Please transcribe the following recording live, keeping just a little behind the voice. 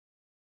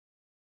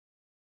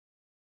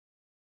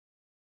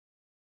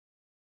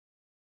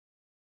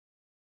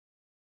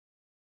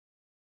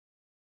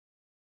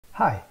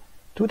Hi,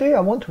 today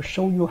I want to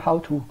show you how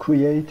to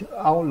create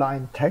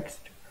outline text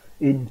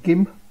in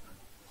GIMP.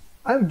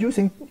 I'm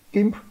using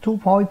GIMP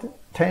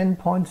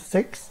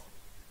 2.10.6,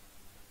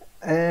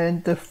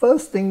 and the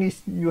first thing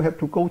is you have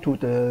to go to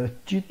the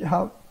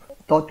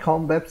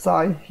github.com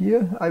website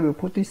here. I will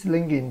put this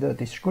link in the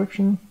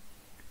description,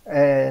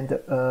 and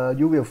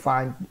you will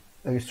find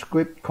a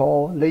script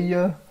called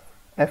layer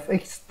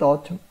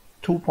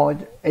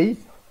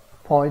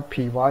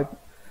fx.2.8.py.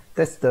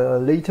 That's the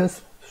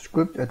latest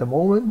script at the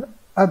moment.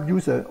 I've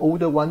used an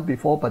older one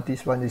before, but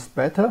this one is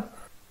better.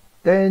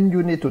 Then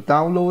you need to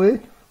download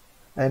it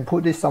and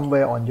put it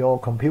somewhere on your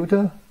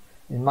computer.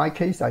 In my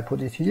case, I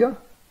put it here.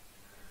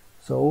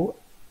 So,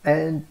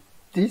 and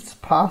this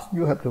path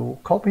you have to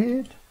copy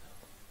it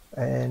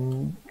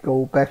and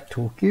go back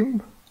to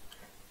GIMP.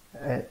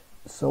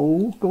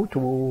 So go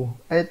to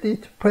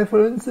Edit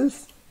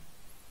Preferences.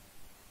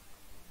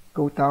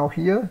 Go down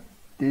here.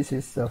 This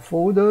is the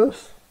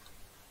folders.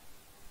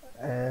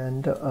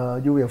 And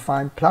you will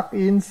find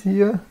plugins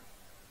here.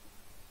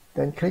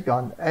 Then click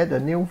on add a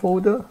new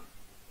folder.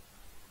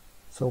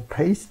 So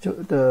paste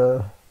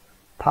the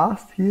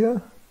path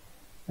here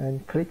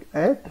and click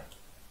add.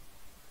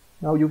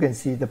 Now you can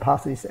see the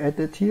path is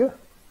added here.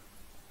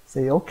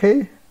 Say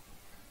OK.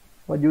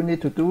 What you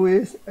need to do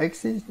is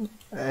exit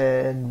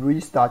and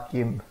restart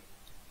GIMP.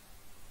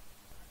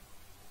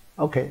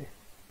 OK.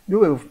 You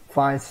will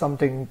find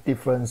something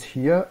different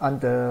here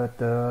under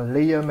the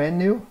layer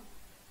menu.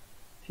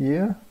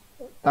 Here,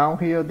 down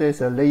here, there's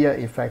a layer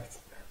effect.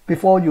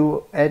 Before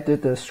you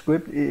added the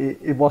script,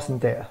 it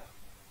wasn't there.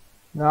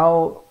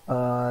 Now,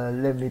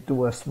 let me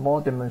do a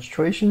small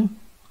demonstration.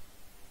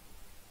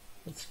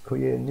 Let's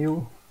create a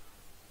new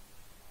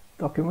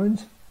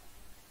document.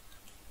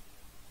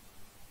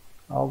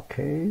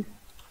 Okay,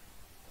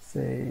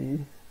 say,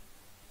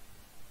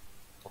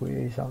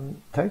 create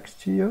some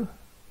text here.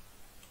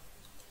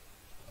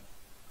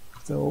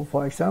 So,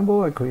 for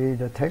example, I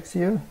create a text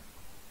here.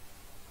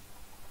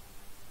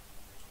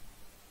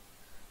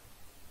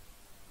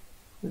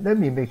 Let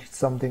me make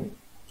something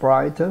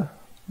brighter.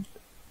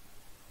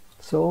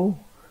 So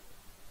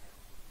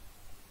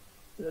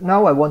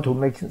now I want to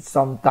make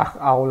some dark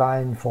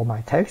outline for my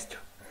text.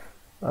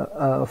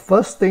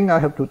 First thing I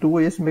have to do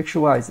is make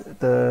sure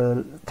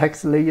the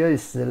text layer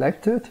is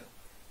selected.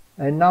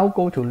 And now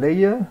go to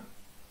Layer,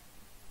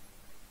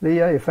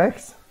 Layer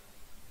Effects,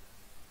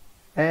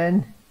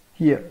 and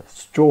here,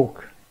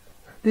 Stroke.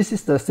 This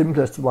is the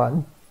simplest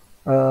one.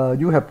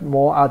 You have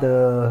more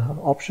other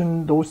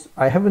options. Those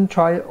I haven't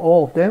tried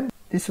all of them.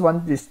 This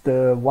one is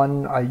the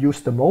one I use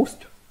the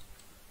most.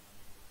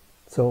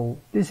 So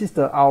this is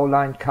the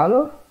outline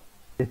color.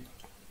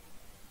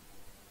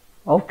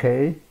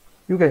 Okay,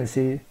 you can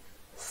see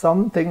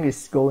something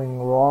is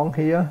going wrong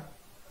here.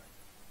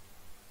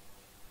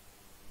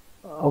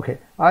 Okay,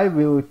 I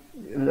will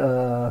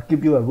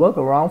give you a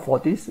workaround for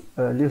this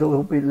a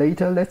little bit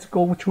later. Let's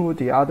go through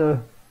the other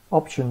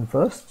option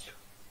first.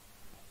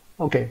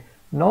 Okay.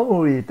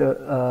 Normally,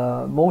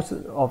 most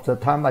of the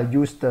time I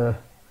use the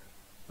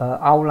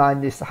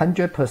outline is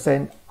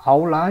 100%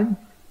 outline.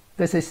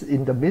 This is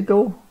in the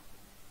middle.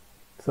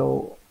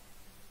 So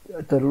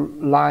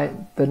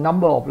the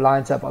number of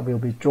lines that I will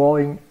be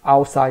drawing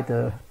outside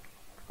the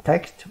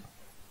text,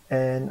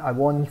 and I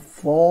want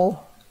 4,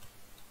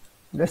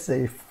 let's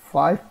say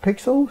 5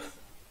 pixels.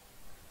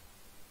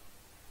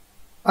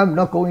 I'm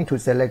not going to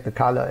select the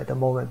color at the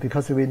moment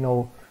because we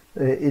know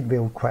it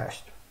will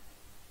crash.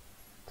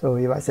 So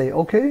if I say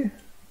OK,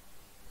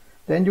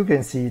 then you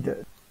can see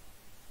the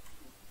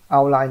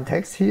outline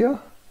text here.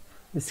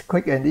 It's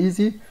quick and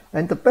easy.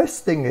 And the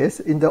best thing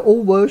is, in the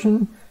old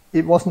version,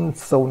 it wasn't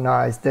so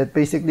nice. That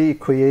basically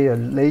create a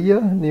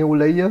layer, new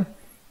layer,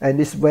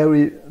 and it's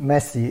very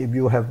messy if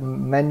you have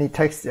many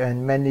text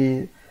and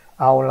many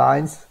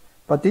outlines.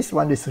 But this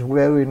one is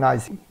very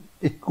nice.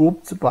 It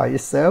groups by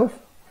itself.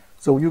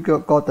 So you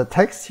got the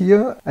text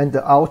here and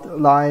the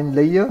outline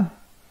layer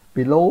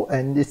below,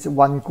 and it's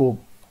one group.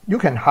 You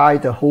can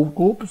hide the whole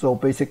group, so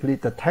basically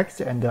the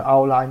text and the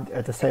outline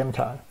at the same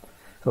time.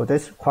 So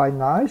that's quite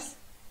nice.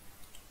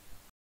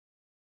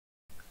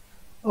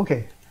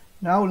 Okay,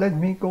 now let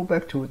me go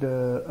back to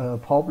the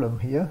problem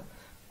here.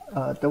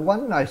 The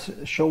one I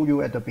showed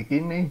you at the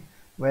beginning,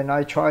 when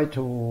I try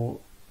to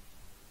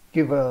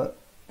give the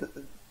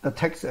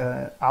text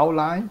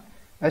outline,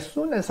 as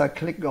soon as I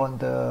click on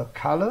the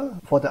color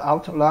for the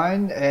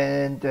outline,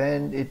 and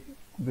then it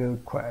will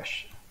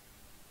crash.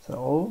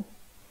 So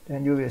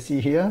then you will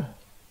see here,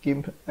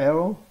 GIMP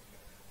arrow.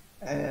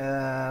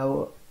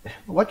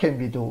 What can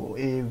we do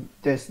if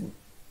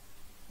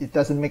it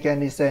doesn't make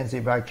any sense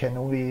if I can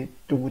only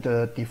do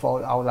the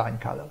default outline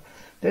color?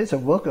 There's a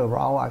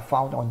workaround I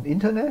found on the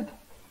internet.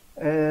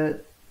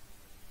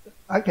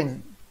 I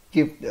can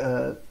give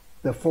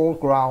the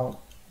foreground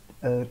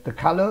the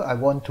color I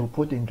want to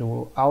put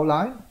into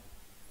outline.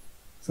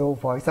 So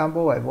for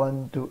example, I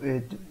want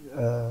it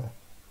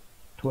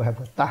to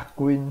have a dark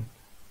green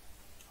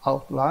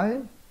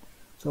outline.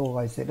 So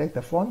I select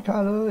the font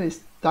color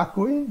is dark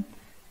green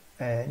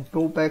and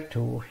go back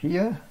to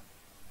here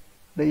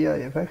layer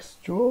effect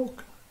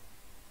stroke.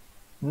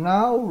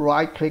 Now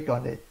right click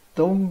on it.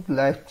 Don't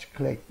left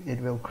click, it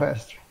will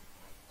crash.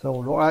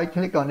 So right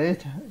click on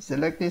it,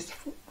 select this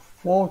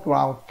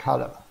foreground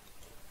color.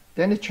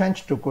 Then it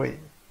change to green.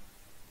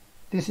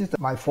 This is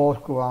my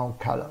foreground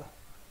color.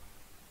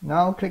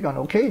 Now click on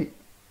OK.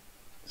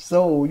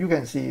 So you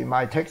can see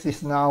my text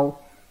is now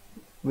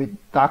with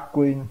dark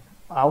green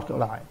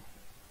outline.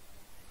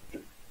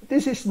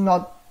 This is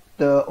not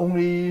the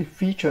only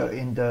feature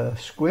in the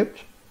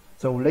script.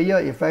 So layer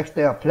effects,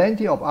 there are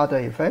plenty of other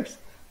effects.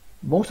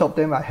 Most of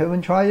them I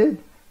haven't tried it,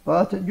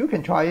 but you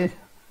can try it.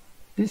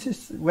 This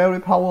is very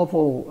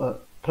powerful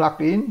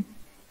plugin.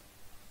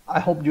 I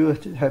hope you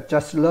have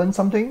just learned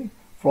something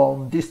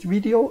from this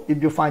video.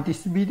 If you find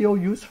this video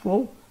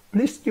useful,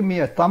 please give me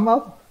a thumb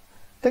up.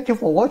 Thank you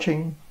for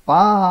watching.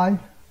 Bye.